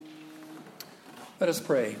Let us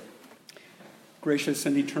pray. Gracious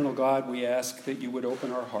and eternal God, we ask that you would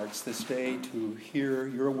open our hearts this day to hear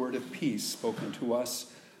your word of peace spoken to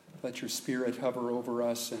us. Let your Spirit hover over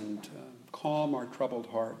us and calm our troubled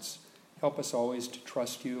hearts. Help us always to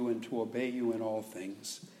trust you and to obey you in all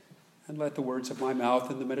things. And let the words of my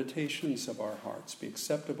mouth and the meditations of our hearts be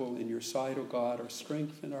acceptable in your sight, O God, our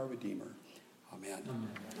strength and our Redeemer. Amen.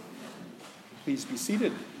 Amen. Please be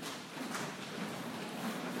seated.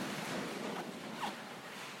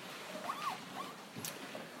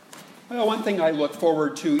 Well, one thing I look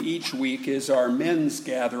forward to each week is our men's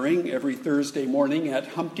gathering every Thursday morning at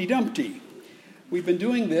Humpty Dumpty. We've been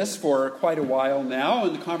doing this for quite a while now,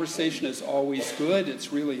 and the conversation is always good.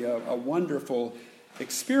 It's really a wonderful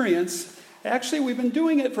experience. Actually, we've been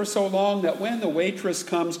doing it for so long that when the waitress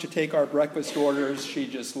comes to take our breakfast orders, she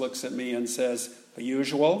just looks at me and says, "The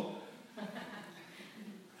usual?"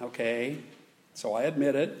 Okay, so I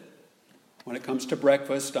admit it. When it comes to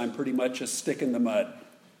breakfast, I'm pretty much a stick in the mud.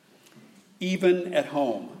 Even at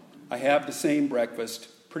home, I have the same breakfast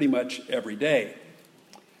pretty much every day.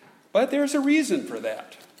 But there's a reason for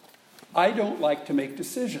that. I don't like to make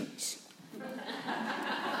decisions.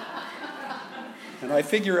 And I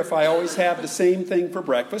figure if I always have the same thing for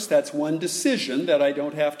breakfast, that's one decision that I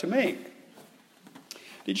don't have to make.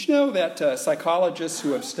 Did you know that psychologists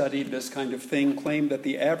who have studied this kind of thing claim that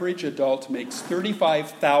the average adult makes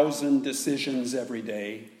 35,000 decisions every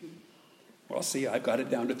day? Well, see, I've got it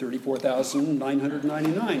down to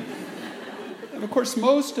 34,999. And of course,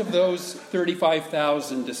 most of those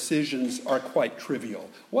 35,000 decisions are quite trivial.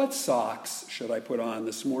 What socks should I put on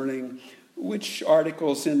this morning? Which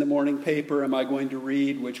articles in the morning paper am I going to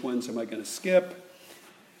read? Which ones am I going to skip?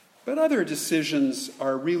 But other decisions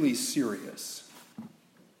are really serious.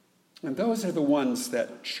 And those are the ones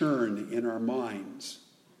that churn in our minds,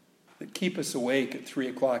 that keep us awake at 3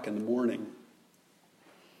 o'clock in the morning.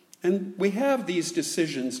 And we have these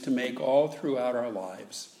decisions to make all throughout our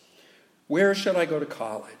lives. Where should I go to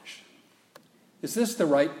college? Is this the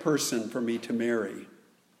right person for me to marry?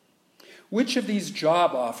 Which of these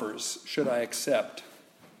job offers should I accept?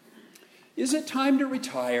 Is it time to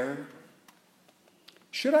retire?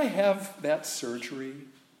 Should I have that surgery?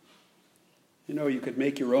 You know, you could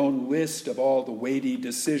make your own list of all the weighty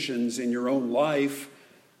decisions in your own life,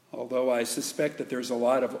 although I suspect that there's a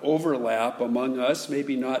lot of overlap among us,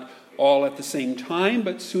 maybe not all at the same time,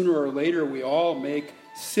 but sooner or later we all make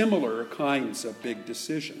similar kinds of big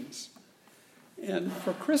decisions. And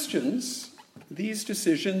for Christians, these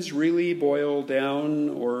decisions really boil down,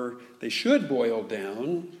 or they should boil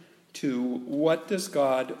down, to what does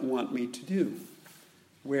God want me to do?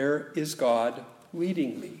 Where is God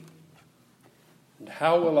leading me? And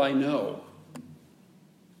how will I know?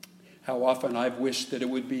 How often I've wished that it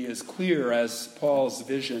would be as clear as Paul's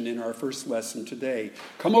vision in our first lesson today.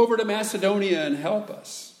 Come over to Macedonia and help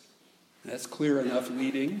us. That's clear enough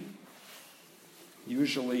leading.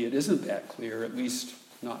 Usually it isn't that clear, at least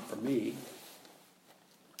not for me.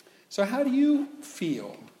 So how do you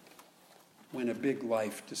feel when a big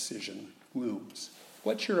life decision looms?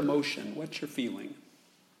 What's your emotion? What's your feeling?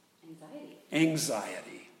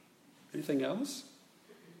 Anxiety. Anything else?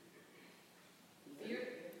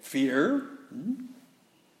 Fear.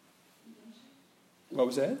 What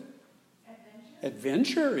was that?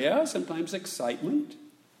 Adventure, yeah. Sometimes excitement.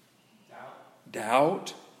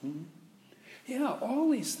 Doubt. Yeah, all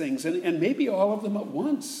these things. And maybe all of them at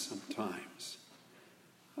once sometimes.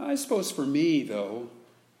 I suppose for me, though,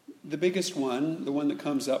 the biggest one, the one that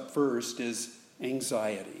comes up first, is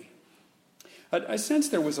anxiety. I sense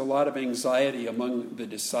there was a lot of anxiety among the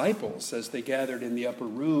disciples as they gathered in the upper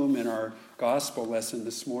room in our gospel lesson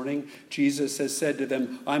this morning. Jesus has said to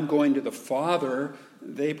them, "I'm going to the Father."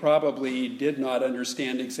 They probably did not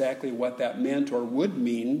understand exactly what that meant or would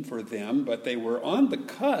mean for them, but they were on the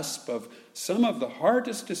cusp of some of the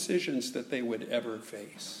hardest decisions that they would ever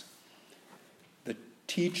face. The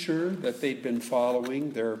teacher that they'd been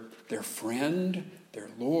following, their friend, their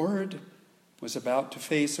Lord, was about to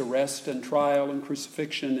face arrest and trial and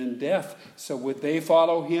crucifixion and death. So would they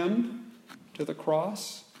follow him to the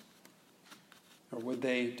cross? Or would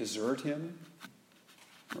they desert him?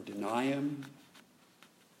 Or deny him?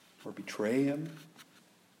 Or betray him?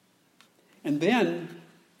 And then,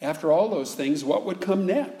 after all those things, what would come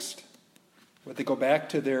next? Would they go back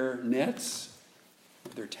to their nets?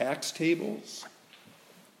 Their tax tables?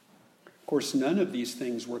 Of course, none of these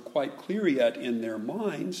things were quite clear yet in their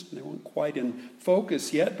minds. They weren't quite in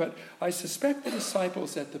focus yet, but I suspect the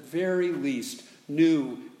disciples at the very least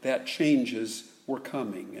knew that changes were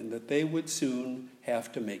coming and that they would soon have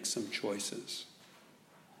to make some choices.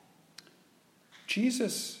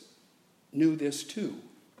 Jesus knew this too.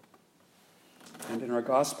 And in our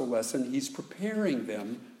gospel lesson, he's preparing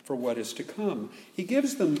them for what is to come. He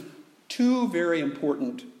gives them two very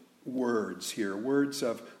important words here, words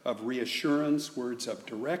of reassurance, words of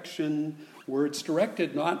direction, words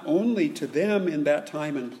directed not only to them in that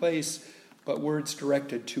time and place, but words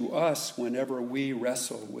directed to us whenever we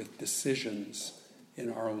wrestle with decisions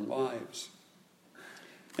in our own lives.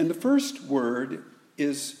 And the first word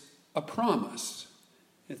is a promise.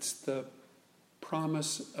 It's the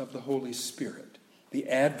promise of the Holy Spirit, the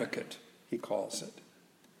advocate, he calls it.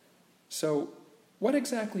 So, what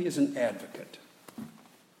exactly is an advocate?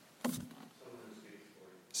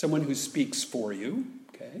 Someone who speaks for you.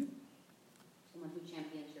 Okay. Someone who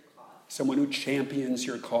champions your cause. Someone who champions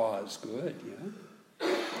your cause. Good, yeah.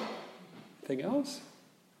 Anything else?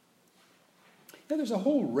 Yeah, there's a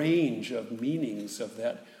whole range of meanings of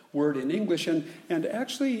that word in English, and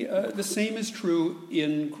actually the same is true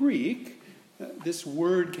in Greek. This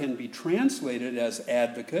word can be translated as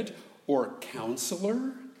advocate or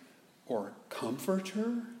counselor or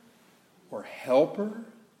comforter or helper.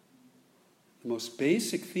 The most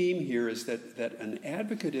basic theme here is that an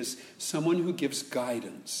advocate is someone who gives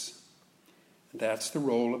guidance. That's the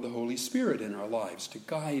role of the Holy Spirit in our lives, to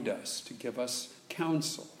guide us, to give us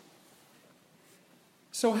counsel.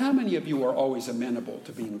 So how many of you are always amenable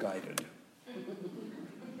to being guided?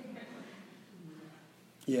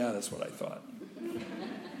 Yeah, that's what I thought.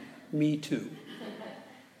 Me too.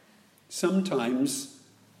 Sometimes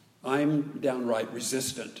I'm downright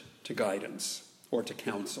resistant to guidance or to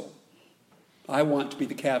counsel. I want to be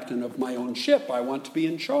the captain of my own ship. I want to be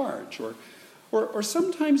in charge. Or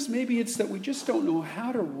sometimes maybe it's that we just don't know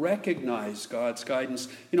how to recognize God's guidance.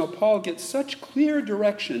 You know, Paul gets such clear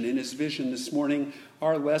direction in his vision this morning.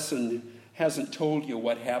 Our lesson hasn't told you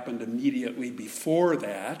what happened immediately before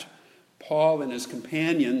that. Paul and his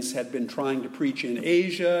companions had been trying to preach in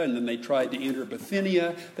Asia, and then they tried to enter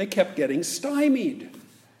Bithynia. They kept getting stymied.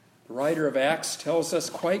 The writer of Acts tells us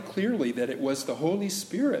quite clearly that it was the Holy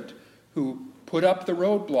Spirit who put up the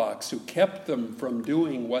roadblocks, who kept them from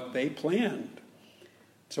doing what they planned.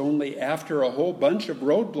 It's only after a whole bunch of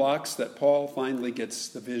roadblocks that Paul finally gets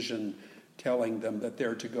the vision telling them that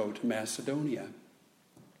they're to go to Macedonia.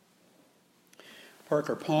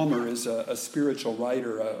 Parker Palmer is a spiritual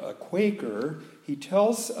writer, a Quaker. He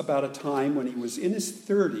tells about a time when he was in his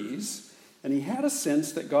 30s, and he had a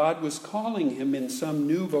sense that God was calling him in some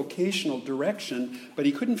new vocational direction, but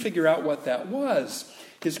he couldn't figure out what that was.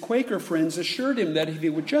 His Quaker friends assured him that if he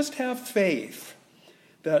would just have faith,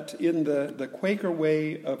 that in the Quaker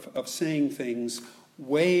way of saying things,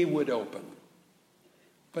 way would open.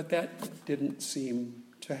 But that didn't seem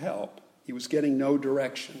to help. He was getting no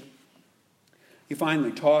direction. He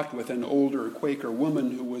finally talked with an older Quaker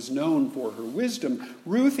woman who was known for her wisdom.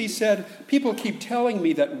 Ruth, he said, people keep telling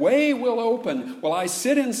me that way will open. Well, I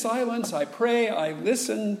sit in silence, I pray, I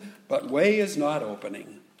listen, but way is not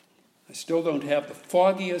opening. I still don't have the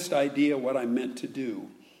foggiest idea what I'm meant to do.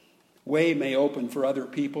 Way may open for other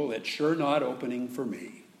people, it's sure not opening for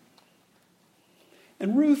me.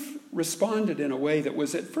 And Ruth responded in a way that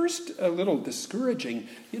was at first a little discouraging.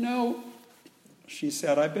 You know, she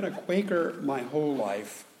said, I've been a Quaker my whole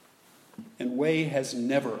life, and way has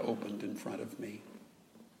never opened in front of me.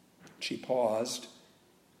 She paused,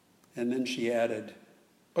 and then she added,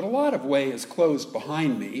 but a lot of way is closed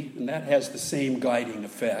behind me, and that has the same guiding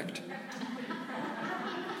effect.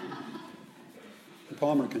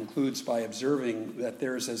 Palmer concludes by observing that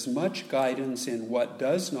there's as much guidance in what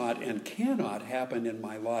does not and cannot happen in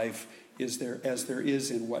my life as there is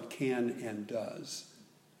in what can and does,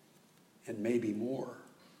 and maybe more.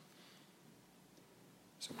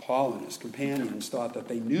 So Paul and his companions thought that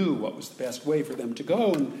they knew what was the best way for them to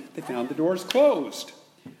go, and they found the doors closed.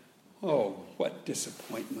 Oh, what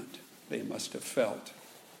disappointment they must have felt.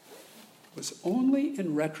 It was only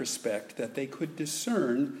in retrospect that they could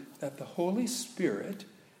discern that the Holy Spirit,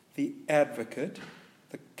 the advocate,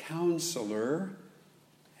 the counselor,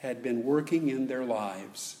 had been working in their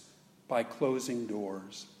lives by closing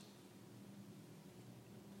doors.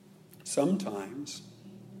 Sometimes,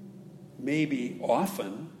 maybe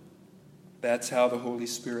often, that's how the Holy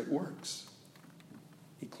Spirit works.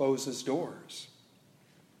 He closes doors.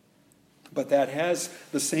 But that has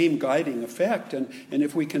the same guiding effect, and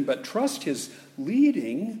if we can but trust his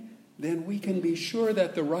leading, then we can be sure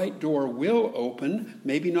that the right door will open,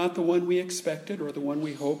 maybe not the one we expected or the one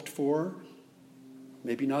we hoped for,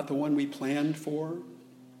 maybe not the one we planned for,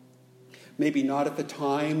 maybe not at the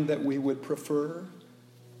time that we would prefer,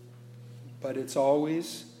 but it's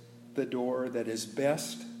always the door that is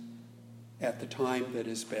best at the time that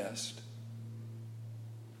is best.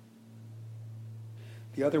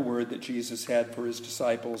 The other word that Jesus had for his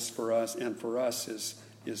disciples, for us, and for us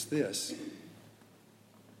is this: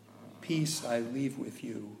 peace I leave with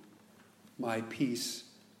you, my peace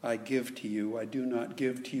I give to you. I do not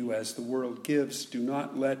give to you as the world gives. Do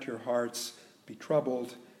not let your hearts be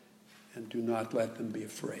troubled, and do not let them be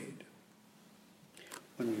afraid.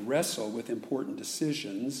 When we wrestle with important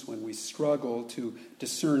decisions, when we struggle to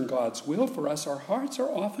discern God's will for us, our hearts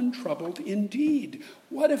are often troubled indeed.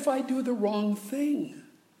 What if I do the wrong thing?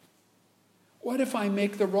 What if I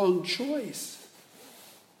make the wrong choice?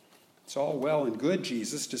 It's all well and good,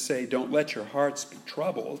 Jesus, to say, don't let your hearts be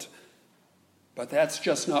troubled. But that's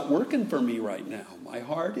just not working for me right now. My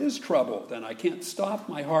heart is troubled, and I can't stop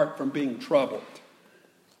my heart from being troubled.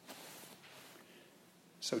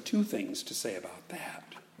 So 2 things to say about that.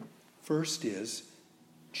 First is,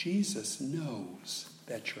 Jesus knows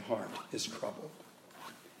that your heart is troubled.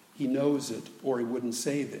 He knows it, or he wouldn't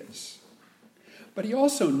say this. But he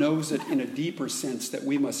also knows it in a deeper sense that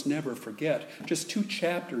we must never forget. Just 2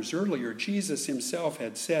 chapters earlier, Jesus himself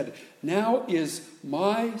had said, "Now is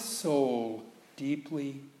my soul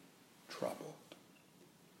deeply troubled."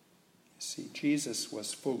 See, Jesus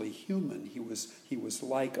was fully human. He was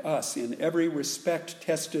like us in every respect,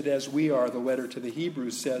 tested as we are. The letter to the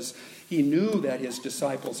Hebrews says he knew that his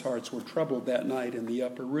disciples' hearts were troubled that night in the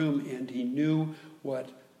upper room, and he knew what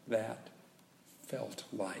that felt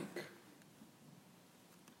like.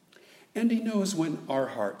 And he knows when our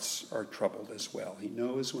hearts are troubled as well. He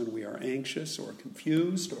knows when we are anxious or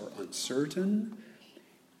confused or uncertain,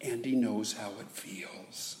 and he knows how it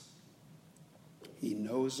feels. He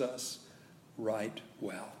knows us right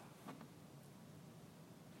well.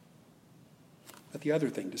 But the other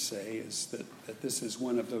thing to say is that this is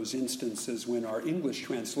one of those instances when our English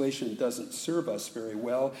translation doesn't serve us very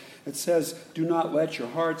well. It says, do not let your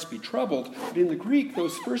hearts be troubled. But in the Greek,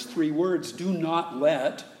 those first 3 words, do not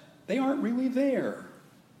let, they aren't really there.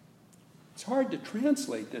 It's hard to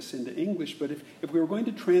translate this into English, but if we were going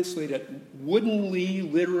to translate it woodenly,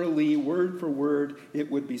 literally, word for word, it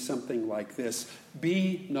would be something like this: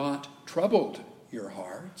 be not troubled, your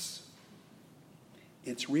hearts.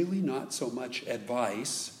 It's really not so much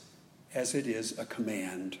advice as it is a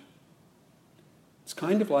command. It's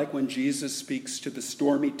kind of like when Jesus speaks to the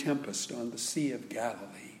stormy tempest on the Sea of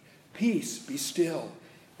Galilee. Peace, be still,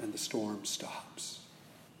 and the storm stops.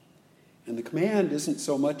 And the command isn't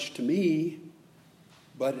so much to me,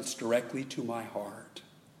 but it's directly to my heart.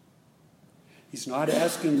 He's not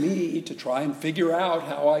asking me to try and figure out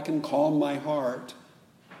how I can calm my heart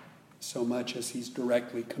so much as he's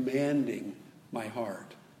directly commanding my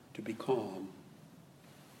heart to be calm.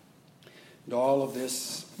 And all of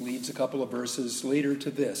this leads a couple of verses later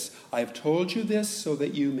to this: I have told you this so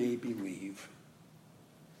that you may believe.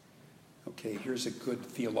 Okay, here's a good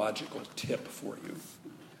theological tip for you.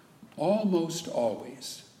 Almost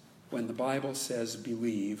always, when the Bible says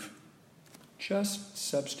believe, just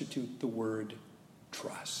substitute the word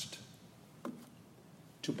trust.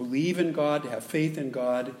 To believe in God, to have faith in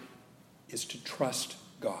God, is to trust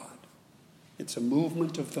God. It's a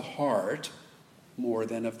movement of the heart more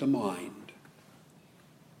than of the mind.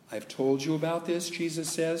 I've told you about this, Jesus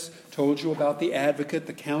says. Told you about the advocate,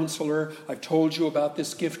 the counselor. I've told you about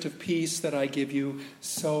this gift of peace that I give you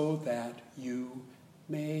so that you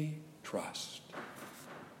may trust.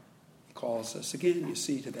 He calls us again, you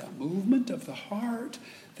see, to that movement of the heart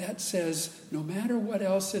that says, no matter what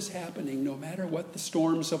else is happening, no matter what the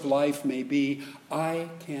storms of life may be, I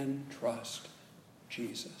can trust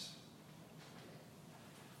Jesus.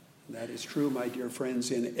 And that is true, my dear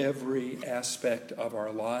friends, in every aspect of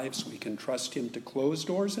our lives. We can trust him to close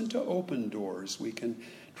doors and to open doors. We can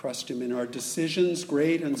trust him in our decisions,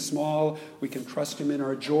 great and small. We can trust him in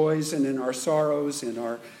our joys and in our sorrows, in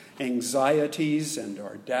our anxieties and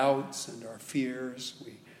our doubts and our fears.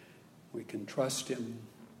 We can trust him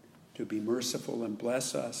to be merciful and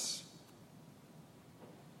bless us.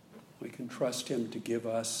 We can trust him to give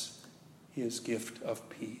us his gift of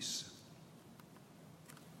peace.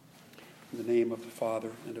 In the name of the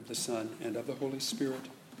Father, and of the Son, and of the Holy Spirit.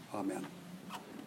 Amen.